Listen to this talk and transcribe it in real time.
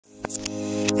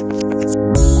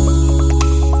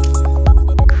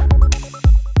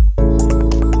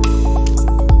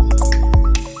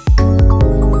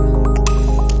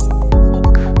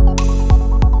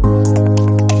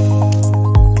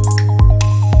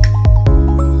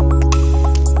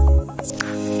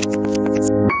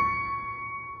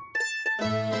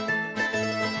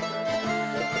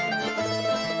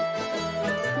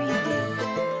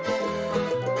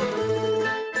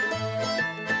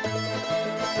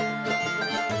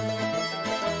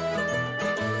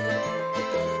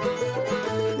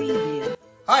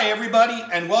Hi everybody,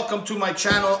 and welcome to my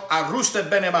channel, Arrusti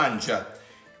Mangia.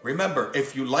 Remember,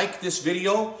 if you like this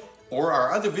video or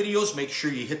our other videos, make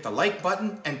sure you hit the like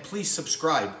button and please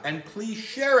subscribe and please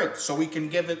share it so we can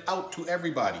give it out to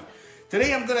everybody.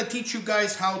 Today I'm going to teach you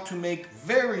guys how to make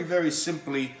very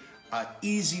simply an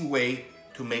easy way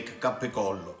to make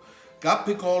capicollo.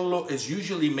 Capicollo is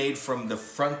usually made from the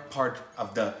front part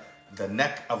of the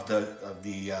neck of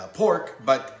the pork,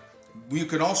 but you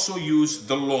can also use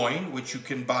the loin, which you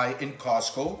can buy in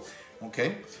Costco.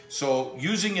 Okay, so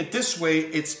using it this way,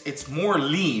 it's more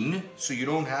lean, so you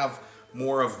don't have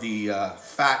more of the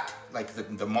fat, like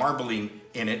the marbling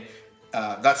in it.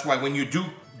 That's why when you do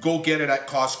go get it at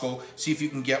Costco, see if you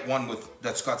can get one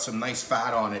that's got some nice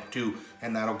fat on it too,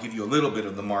 and that'll give you a little bit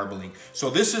of the marbling. So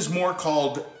this is more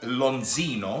called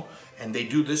Lonzino, and they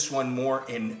do this one more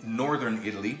in northern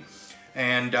Italy.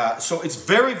 And so it's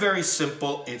very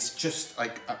simple. It's just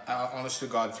like, honest to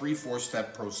God, 3-4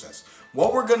 step process.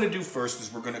 What we're going to do first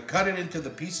is we're going to cut it into the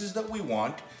pieces that we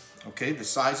want, okay, the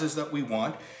sizes that we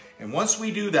want. And once we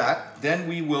do that, then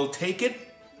we will take it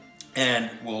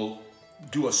and we'll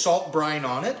do a salt brine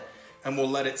on it, and we'll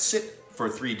let it sit for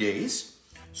 3 days.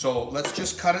 So let's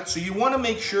just cut it. So you want to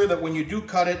make sure that when you do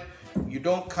cut it, you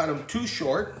don't cut them too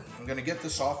short. I'm going to get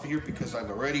this off here because I've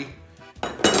already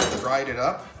dried it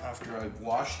up after I've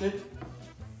washed it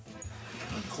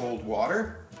in cold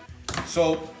water.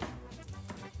 So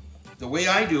the way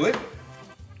I do it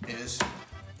is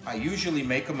I usually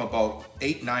make them about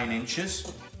 8-9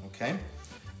 inches, okay?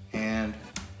 And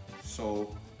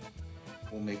so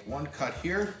we'll make one cut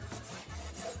here.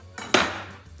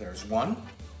 There's one,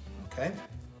 okay?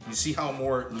 You see how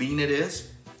more lean it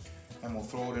is? And we'll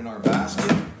throw it in our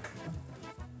basket.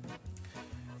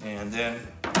 And then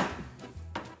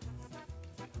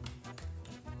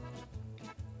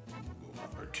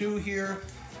number 2 here.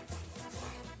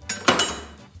 Cut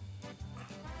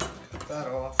that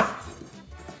off.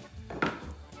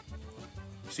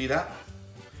 See that?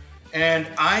 And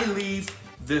I leave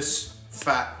this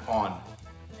fat on,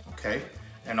 okay?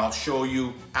 And I'll show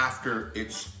you after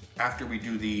we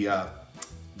do the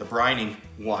brining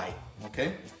why,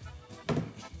 okay?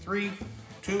 3,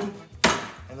 2,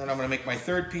 and then I'm gonna make my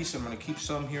third piece. I'm gonna keep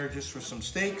some here just for some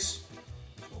steaks.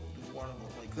 So we'll do one of them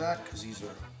like that because these are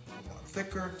a lot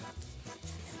thicker.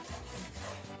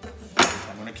 So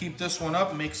I'm gonna keep this one up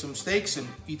and make some steaks and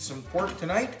eat some pork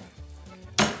tonight.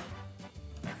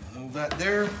 Move that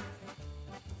there.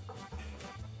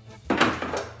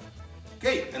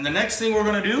 Okay, and the next thing we're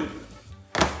gonna do,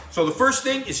 so the first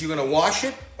thing is you're gonna wash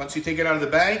it. Once you take it out of the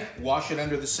bag, wash it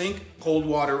under the sink, cold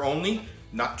water only.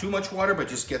 Not too much water, but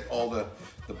just get all the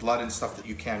blood and stuff that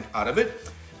you can out of it.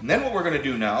 And then what we're gonna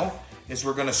do now is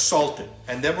we're gonna salt it.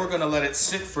 And then we're gonna let it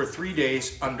sit for 3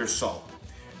 days under salt.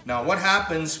 Now what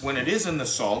happens when it is in the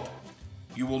salt,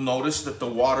 you will notice that the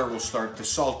water will start, the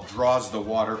salt draws the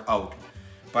water out.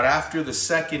 But after the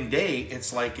second day,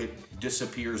 it's like it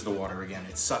disappears the water again.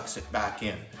 It sucks it back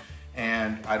in.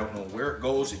 And I don't know where it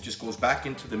goes. It just goes back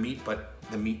into the meat, but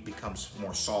the meat becomes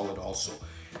more solid also.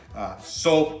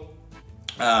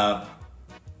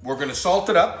 We're gonna salt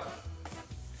it up.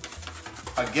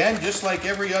 Again, just like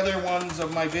every other ones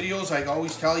of my videos, I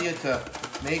always tell you to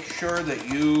make sure that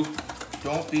you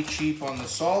don't be cheap on the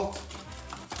salt.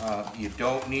 You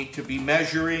don't need to be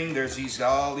measuring. There's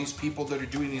all these people that are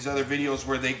doing these other videos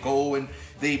where they go and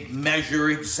they measure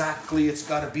exactly. It's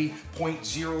got to be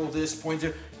 0.0 this,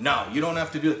 0.0. No, you don't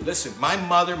have to do it. Listen, my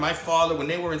mother, my father, when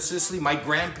they were in Sicily, my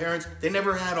grandparents, they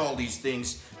never had all these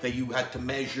things that you had to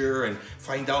measure and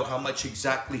find out how much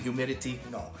exactly humidity.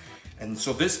 No. And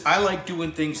so I like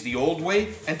doing things the old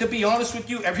way. And to be honest with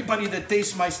you, everybody that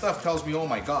tastes my stuff tells me, oh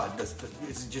my God, this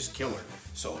is just killer.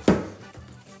 So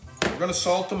we're gonna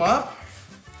salt them up.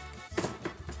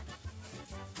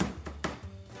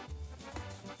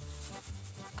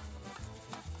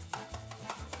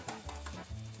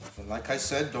 And like I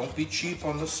said, don't be cheap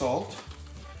on the salt.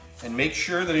 And make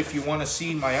sure that if you want to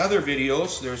see my other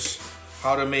videos, there's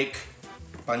how to make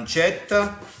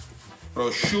pancetta,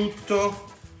 prosciutto,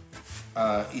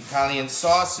 Italian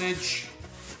sausage,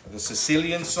 the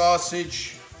Sicilian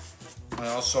sausage. I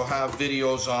also have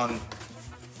videos on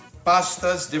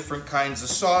pastas, different kinds of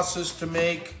sauces to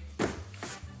make.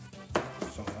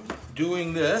 So I'm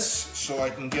doing this so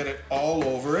I can get it all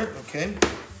over it, okay?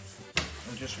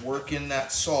 And just work in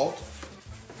that salt.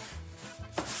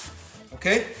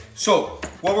 Okay, so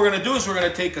what we're gonna do is we're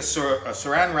gonna take a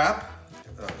saran wrap,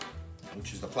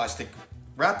 which is the plastic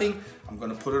wrapping. I'm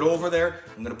gonna put it over there.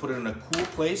 I'm gonna put it in a cool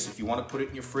place. If you wanna put it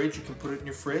in your fridge, you can put it in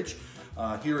your fridge.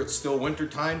 Here it's still winter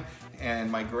time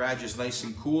and my garage is nice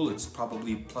and cool. It's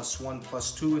probably +1,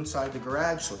 +2 inside the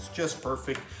garage, so it's just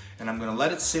perfect. And I'm gonna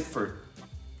let it sit for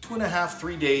 2.5,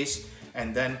 3 days,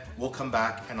 and then we'll come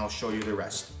back and I'll show you the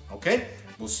rest. Okay?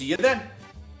 We'll see you then.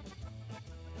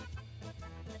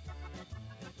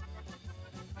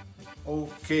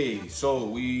 Okay, so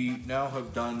we now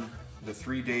have done the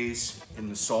 3 days in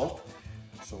the salt.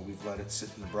 So we've let it sit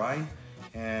in the brine,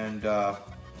 and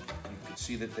you can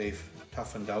see that they've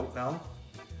toughened out now.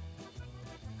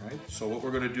 All right, so what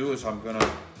we're gonna do is I'm gonna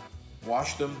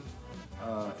wash them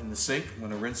in the sink. I'm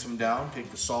gonna rinse them down, take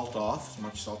the salt off, as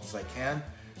much salt as I can,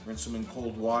 rinse them in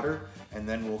cold water, and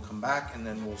then we'll come back and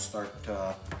then we'll start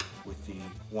with the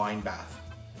wine bath,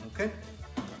 okay?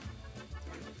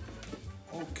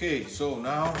 Okay, so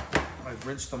now I've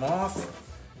rinsed them off,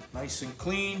 nice and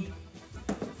clean.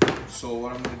 So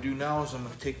what I'm gonna do now is I'm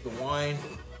gonna take the wine,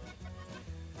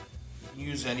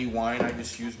 use any wine, I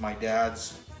just use my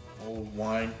dad's old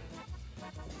wine.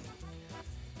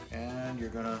 And you're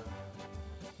gonna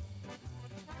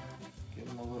give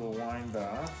them a little wine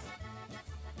bath.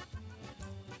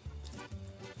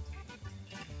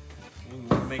 And you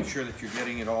wanna make sure that you're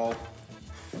getting it all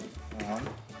on.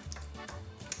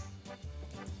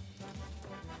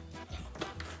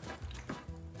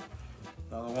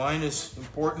 Now the wine is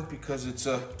important because it's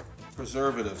a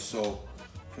preservative, so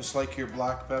just like your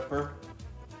black pepper,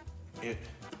 it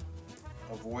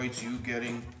avoids you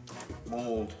getting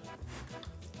mold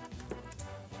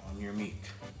on your meat.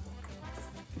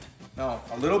 Now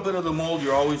a little bit of the mold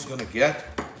you're always going to get.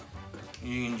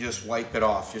 You can just wipe it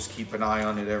off, just keep an eye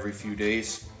on it every few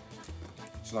days.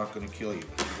 It's not going to kill you.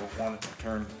 You don't want it to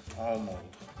turn all mold.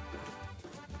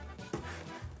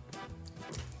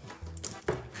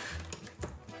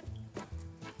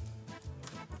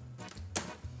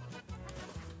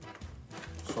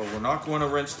 So we're not going to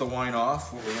rinse the wine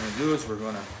off. What we're going to do is we're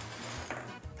going to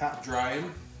pat dry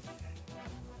them.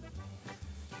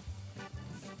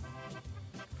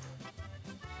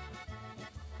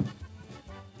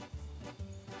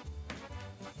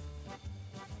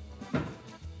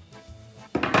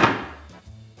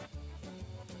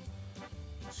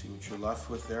 See what you're left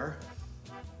with there.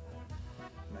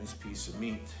 Nice piece of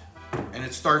meat. And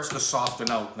it starts to soften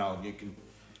out now. You can.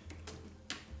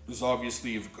 This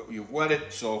obviously you've wet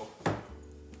it, so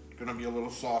it's going to be a little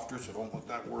softer, so don't let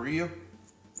that worry you.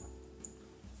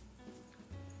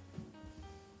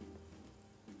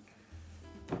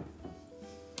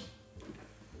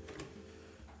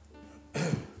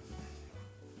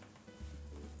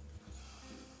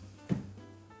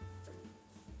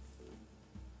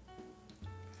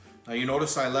 Now you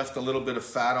notice I left a little bit of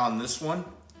fat on this one,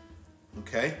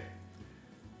 okay?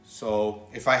 So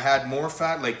if I had more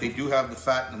fat, like they do have the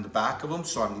fat in the back of them,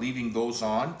 so I'm leaving those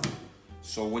on.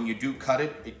 So when you do cut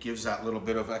it, it gives that little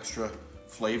bit of extra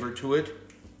flavor to it.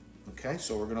 Okay,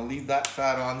 so we're gonna leave that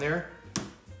fat on there.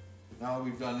 Now that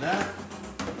we've done that.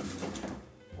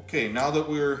 Okay, now that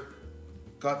we're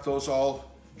got those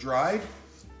all dried,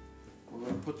 we're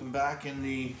gonna put them back in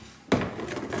the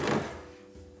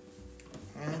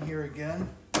pan here again.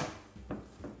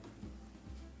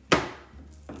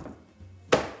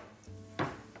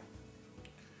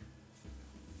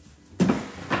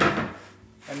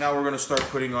 And now we're going to start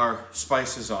putting our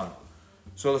spices on.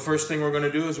 So the first thing we're going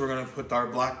to do is we're going to put our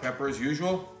black pepper as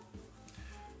usual.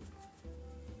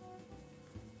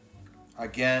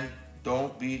 Again,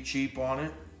 don't be cheap on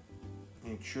it.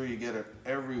 Make sure you get it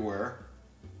everywhere.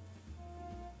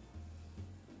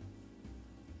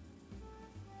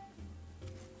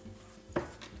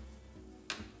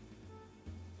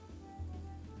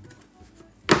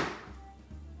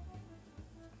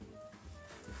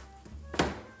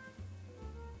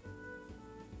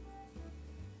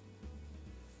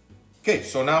 Okay,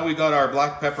 so now we got our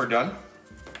black pepper done,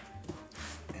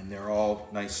 and they're all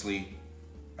nicely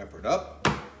peppered up.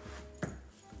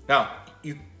 Now,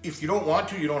 if you don't want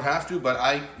to, you don't have to, but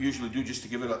I usually do just to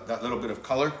give it that little bit of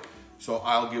color. So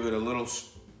I'll give it a little,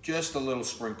 just a little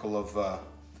sprinkle of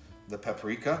the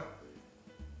paprika.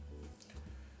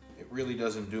 It really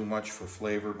doesn't do much for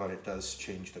flavor, but it does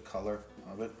change the color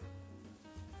of it.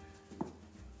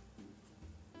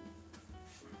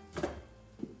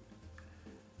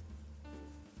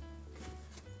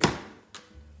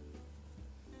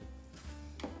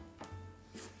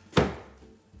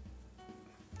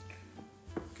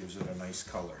 Gives it a nice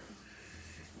color.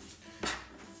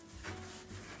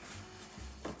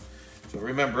 So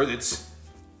remember, it's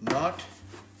not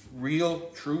real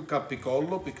true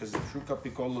capicollo because the true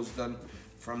capicollo is done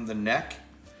from the neck,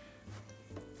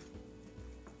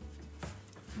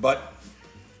 but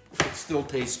it still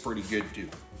tastes pretty good too.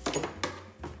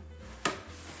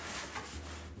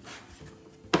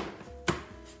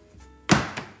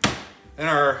 And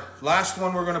our last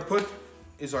one we're gonna put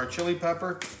is our chili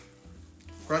pepper,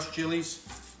 crushed chilies.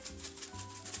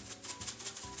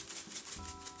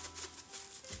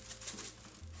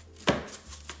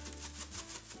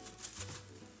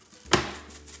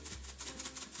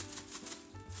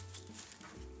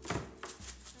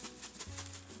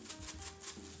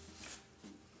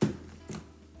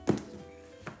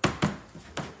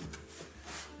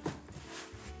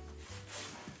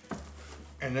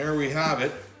 And there we have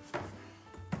it.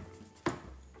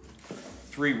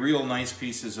 3 real nice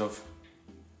pieces of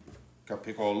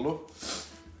capicollo.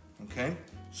 Okay,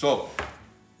 so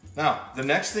now the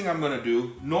next thing I'm going to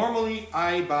do, normally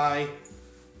I buy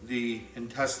the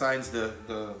intestines,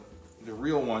 the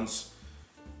real ones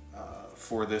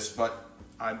for this, but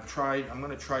I'm going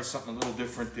to try something a little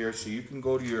different there. So you can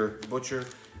go to your butcher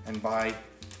and buy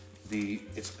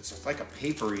it's like a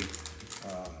papery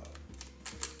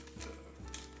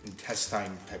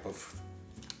intestine type of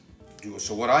do.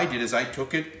 So what I did is I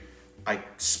took it, I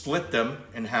split them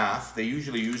in half. They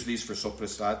usually use these for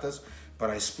soppressatas,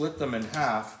 but I split them in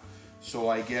half so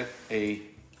I get a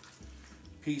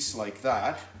piece like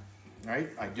that,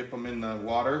 right? I dip them in the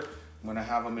water. I'm gonna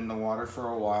have them in the water for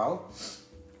a while.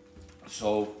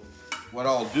 So what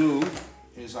I'll do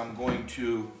is I'm going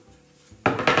to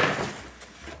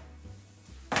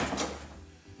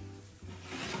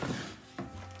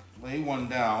lay one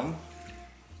down,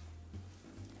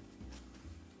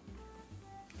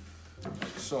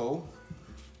 like so.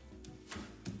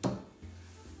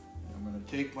 I'm going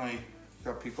to take my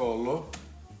capicollo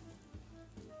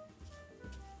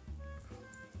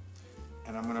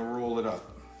and I'm going to roll it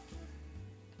up,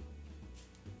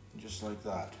 just like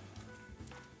that.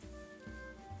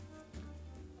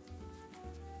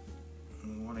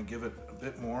 And we want to give it a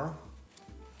bit more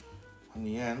on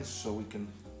the ends so we can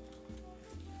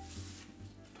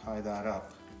tie that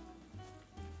up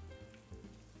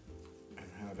and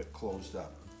have it closed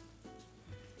up.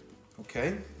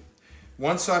 Okay,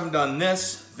 once I'm done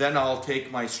this, then I'll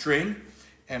take my string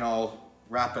and I'll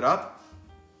wrap it up,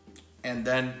 and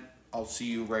then I'll see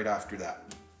you right after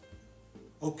that.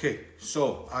 Okay,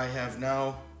 so I have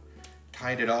now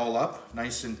tied it all up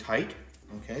nice and tight.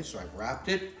 Okay, so I've wrapped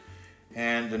it,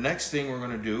 and the next thing we're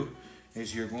going to do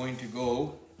is you're going to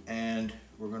go and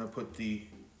we're going to put the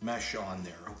mesh on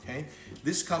there. Okay,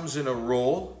 this comes in a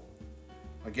roll.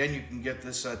 Again, you can get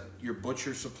this at your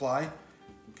butcher supply.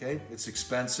 Okay, it's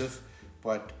expensive,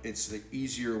 but it's the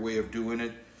easier way of doing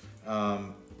it.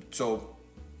 So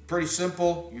pretty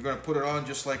simple. You're going to put it on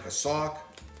just like a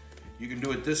sock. You can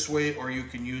do it this way, or you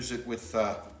can use it with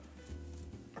a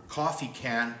coffee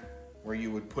can, where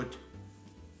you would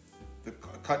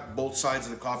cut both sides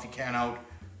of the coffee can out,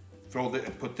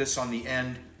 put this on the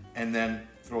end, and then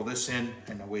throw this in,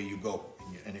 and away you go,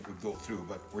 and it would go through.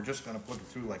 But we're just going to put it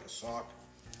through like a sock.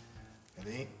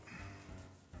 Ready?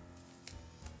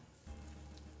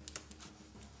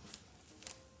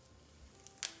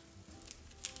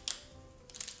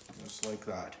 Just like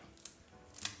that.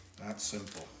 That's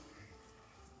simple.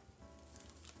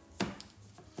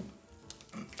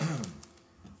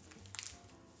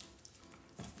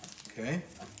 Okay.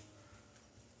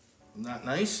 Isn't that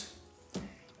nice?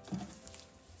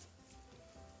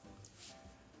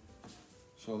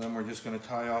 So then we're just going to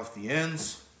tie off the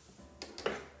ends.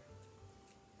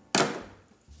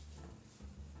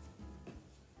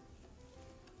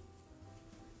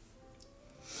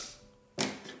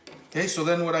 Okay, so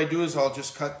then what I do is I'll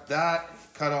just cut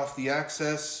off the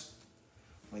excess,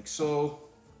 like so,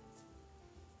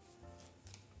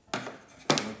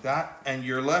 like that, and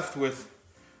you're left with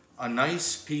a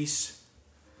nice piece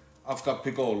of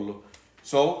capicollo.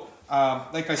 So,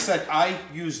 like I said, I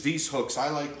use these hooks. I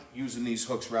like using these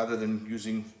hooks rather than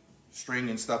using string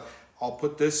and stuff. I'll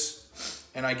put this,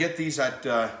 and I get these at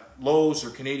Lowe's or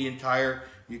Canadian Tire.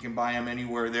 You can buy them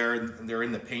anywhere there. They're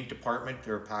in the paint department.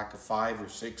 They're a pack of 5 or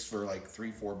 6 for like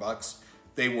 $3-4 bucks.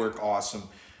 They work awesome.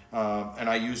 And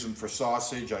I use them for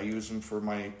sausage. I use them for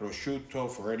my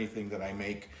prosciutto, for anything that I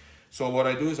make. So what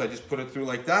I do is I just put it through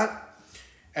like that.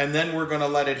 And then we're gonna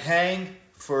let it hang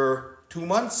for 2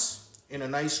 months in a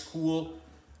nice cool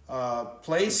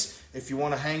place. If you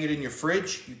wanna hang it in your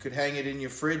fridge, you could hang it in your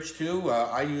fridge too.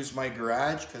 I use my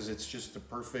garage because it's just the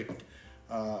perfect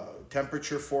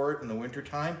temperature for it in the winter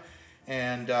time.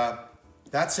 And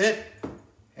that's it.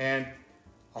 And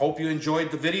I hope you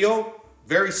enjoyed the video.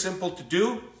 Very simple to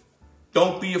do.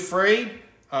 Don't be afraid.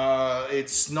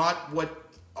 It's not what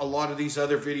a lot of these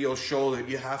other videos show, that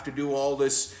you have to do all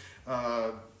this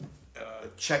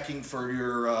checking for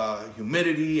your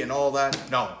humidity and all that.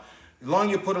 No, As long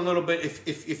as you put a little bit,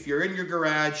 if you're in your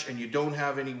garage and you don't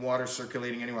have any water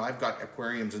circulating anywhere, I've got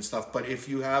aquariums and stuff, but if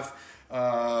you have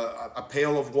a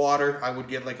pail of water, I would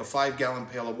get like a 5-gallon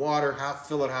pail of water,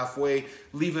 fill it halfway,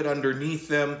 leave it underneath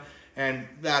them, and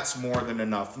that's more than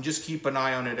enough. And just keep an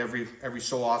eye on it every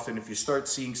so often. If you start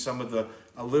seeing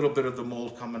a little bit of the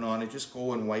mold coming on it, just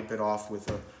go and wipe it off with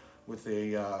a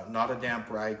not a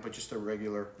damp rag, but just a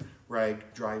regular rag,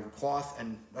 dry cloth,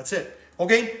 and that's it.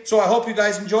 Okay, so I hope you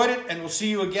guys enjoyed it, and we'll see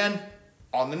you again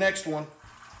on the next one.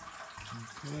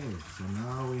 Okay, so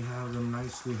now we have them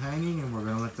nicely hanging, and we're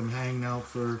going to let them hang now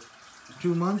for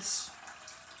 2 months,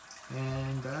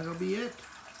 and that'll be it.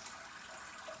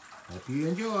 Hope you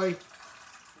enjoy.